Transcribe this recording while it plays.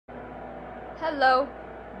Hello,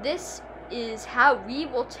 this is how we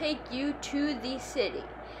will take you to the city.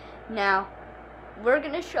 Now, we're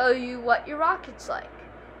going to show you what your rocket's like.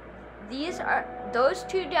 Those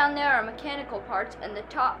two down there are mechanical parts, and the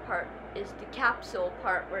top part is the capsule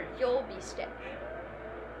part where you'll be staying.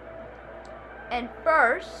 And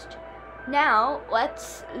first, now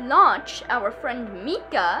let's launch our friend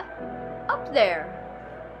Mika up there.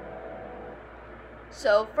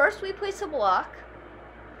 So first we place a block,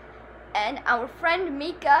 and our friend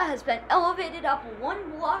Mika has been elevated up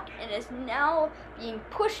one block and is now being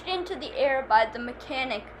pushed into the air by the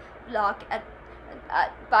mechanic block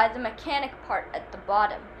by the mechanic part at the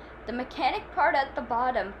bottom. The mechanic part at the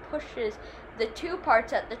bottom pushes the two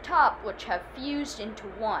parts at the top, which have fused into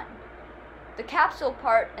one. The capsule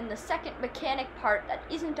part and the second mechanic part that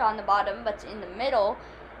isn't on the bottom but's in the middle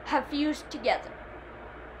have fused together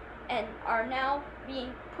and are now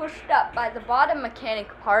being pushed up by the bottom mechanic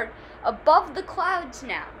part above the clouds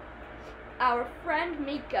now. Our friend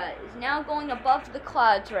Mika is now going above the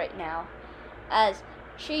clouds right now as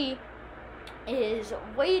she is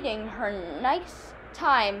waiting her nice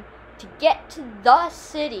time to get to the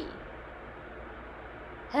city.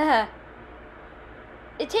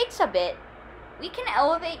 It takes a bit. We can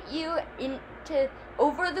elevate you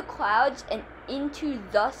over the clouds and into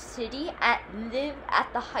the city live at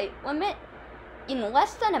the height limit in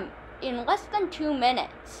less than 2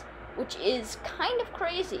 minutes, which is kind of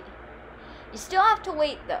crazy. You still have to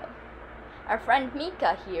wait though. Our friend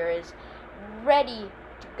Mika here is ready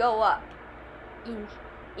to go up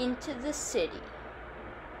into the city.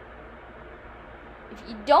 If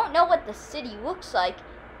you don't know what the city looks like,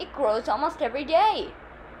 it grows almost every day.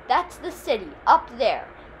 That's the city up there,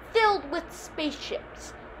 filled with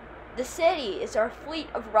spaceships. The city is our fleet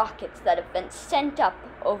of rockets that have been sent up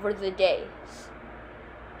over the days.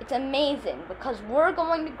 It's amazing because we're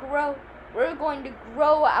going to grow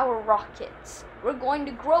our rockets. We're going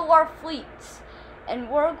to grow our fleets, and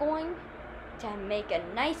we're going to make a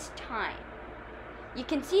nice time. You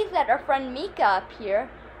can see that our friend Mika up here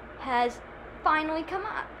has finally come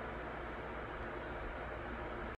up.